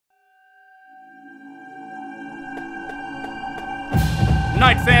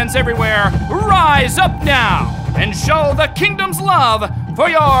Knight fans everywhere, rise up now and show the kingdom's love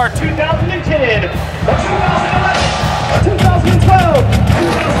for your 2010, 2011, 2012,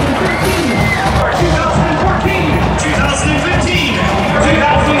 2013, 2014, 2015, 2016,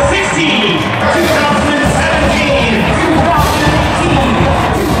 2017,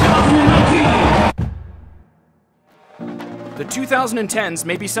 2018, 2019. The 2010s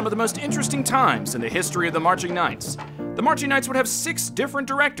may be some of the most interesting times in the history of the Marching Knights. The Marching Knights would have 6 different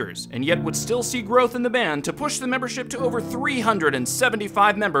directors, and yet would still see growth in the band to push the membership to over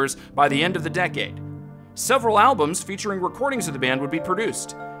 375 members by the end of the decade. Several albums featuring recordings of the band would be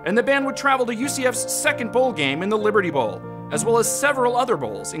produced, and the band would travel to UCF's second bowl game in the Liberty Bowl, as well as several other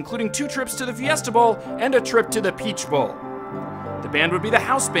bowls, including 2 trips to the Fiesta Bowl and a trip to the Peach Bowl. The band would be the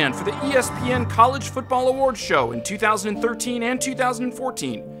house band for the ESPN College Football Awards show in 2013 and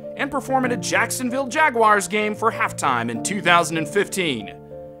 2014, and perform at a Jacksonville Jaguars game for halftime in 2015.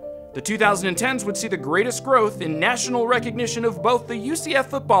 The 2010s would see the greatest growth in national recognition of both the UCF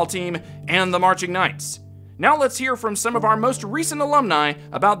football team and the Marching Knights. Now let's hear from some of our most recent alumni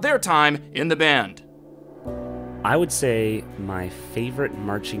about their time in the band. I would say my favorite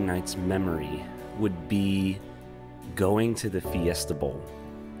Marching Knights memory would be going to the Fiesta Bowl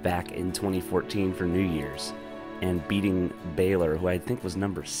back in 2014 for New Year's and beating Baylor, who I think was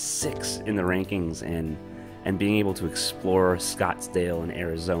number 6 in the rankings, and being able to explore Scottsdale and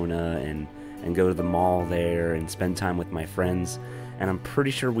Arizona and go to the mall there and spend time with my friends. And I'm pretty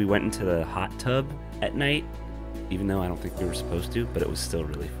sure we went into the hot tub at night, even though I don't think we were supposed to, but it was still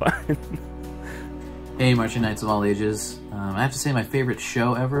really fun. Hey, Marching Knights of all ages. I have to say my favorite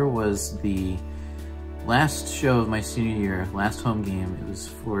show ever was the last show of my senior year, last home game. It was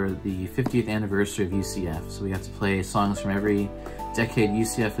for the 50th anniversary of UCF. So we got to play songs from every decade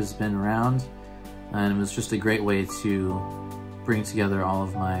UCF has been around. And it was just a great way to bring together all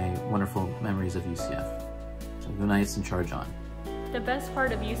of my wonderful memories of UCF. So go Knights and charge on. The best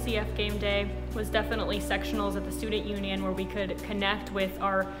part of UCF game day was definitely sectionals at the student union, where we could connect with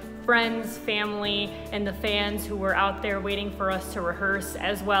our friends, family, and the fans who were out there waiting for us to rehearse,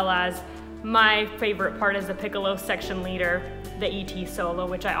 as well as my favorite part as a piccolo section leader, the ET solo,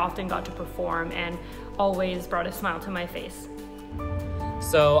 which I often got to perform and always brought a smile to my face.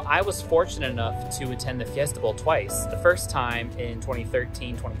 So I was fortunate enough to attend the Fiesta Bowl twice. The first time in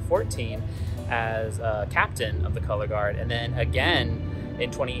 2013-2014 as captain of the color guard, and then again in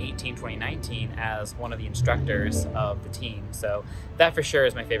 2018-2019 as one of the instructors of the team. So that for sure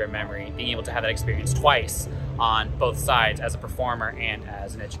is my favorite memory, being able to have that experience twice on both sides as a performer and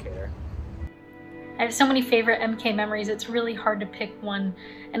as an educator. I have so many favorite MK memories, it's really hard to pick one.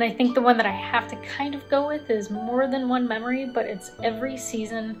 And I think the one that I have to kind of go with is more than one memory, but it's every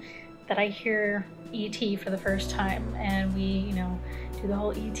season that I hear ET for the first time. And we, do the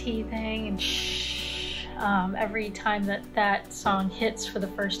whole ET thing and shh. Every time that song hits for the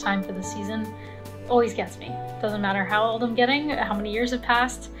first time for the season, always gets me. Doesn't matter how old I'm getting, how many years have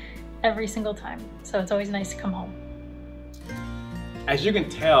passed, every single time. So it's always nice to come home. As you can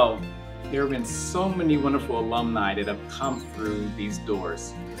tell, there have been so many wonderful alumni that have come through these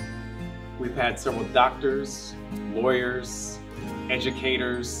doors. We've had several doctors, lawyers,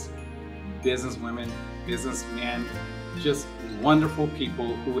 educators, businesswomen, businessmen, just wonderful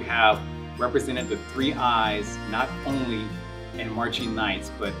people who have represented the 3 I's, not only in Marching Knights,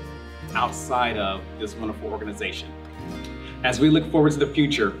 but outside of this wonderful organization. As we look forward to the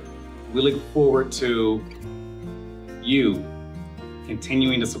future, we look forward to you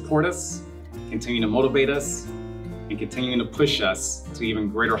continuing to support us, continuing to motivate us, and continuing to push us to even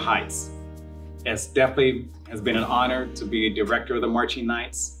greater heights. It definitely has been an honor to be a director of the Marching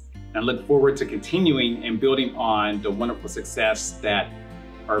Knights, and I look forward to continuing and building on the wonderful success that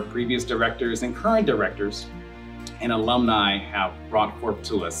our previous directors and current directors and alumni have brought forth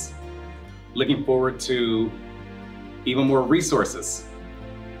to us. Looking forward to even more resources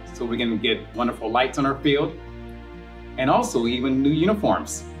so we can get wonderful lights on our field, and also even new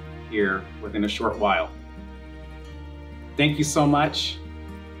uniforms here within a short while. Thank you so much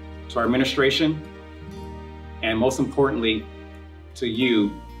to our administration, and most importantly, to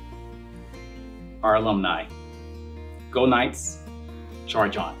you, our alumni. Go Knights,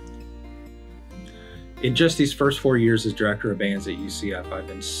 charge on. In just these first 4 years as director of bands at UCF, I've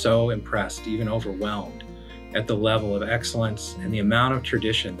been so impressed, even overwhelmed, at the level of excellence and the amount of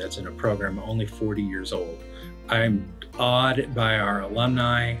tradition that's in a program only 40 years old. I'm awed by our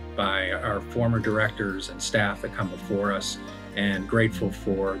alumni, by our former directors and staff that come before us, and grateful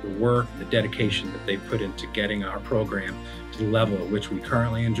for the work, the dedication that they've put into getting our program to the level at which we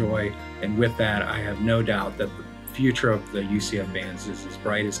currently enjoy. And with that, I have no doubt that the future of the UCF bands is as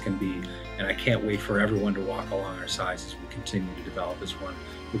bright as can be, and I can't wait for everyone to walk along our sides as we continue to develop as one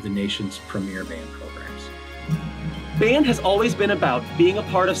of the nation's premier band programs. Band has always been about being a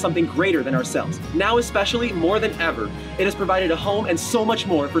part of something greater than ourselves. Now especially, more than ever, it has provided a home and so much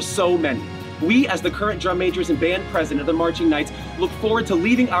more for so many. We, as the current drum majors and band president of the Marching Knights, look forward to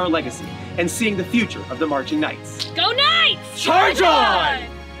leaving our legacy and seeing the future of the Marching Knights. Go Knights! Charge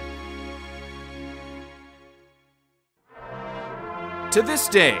on! To this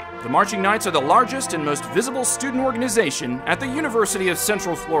day, the Marching Knights are the largest and most visible student organization at the University of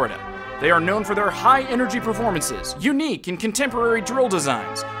Central Florida. They are known for their high-energy performances, unique and contemporary drill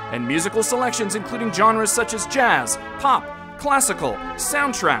designs, and musical selections including genres such as jazz, pop, classical,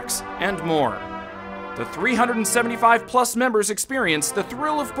 soundtracks, and more. The 375-plus members experience the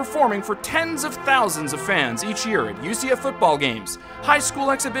thrill of performing for tens of thousands of fans each year at UCF football games, high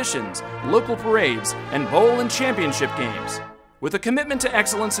school exhibitions, local parades, and bowl and championship games. With a commitment to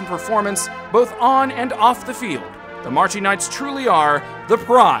excellence in performance, both on and off the field, the Marching Knights truly are the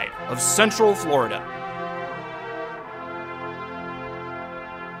pride of Central Florida.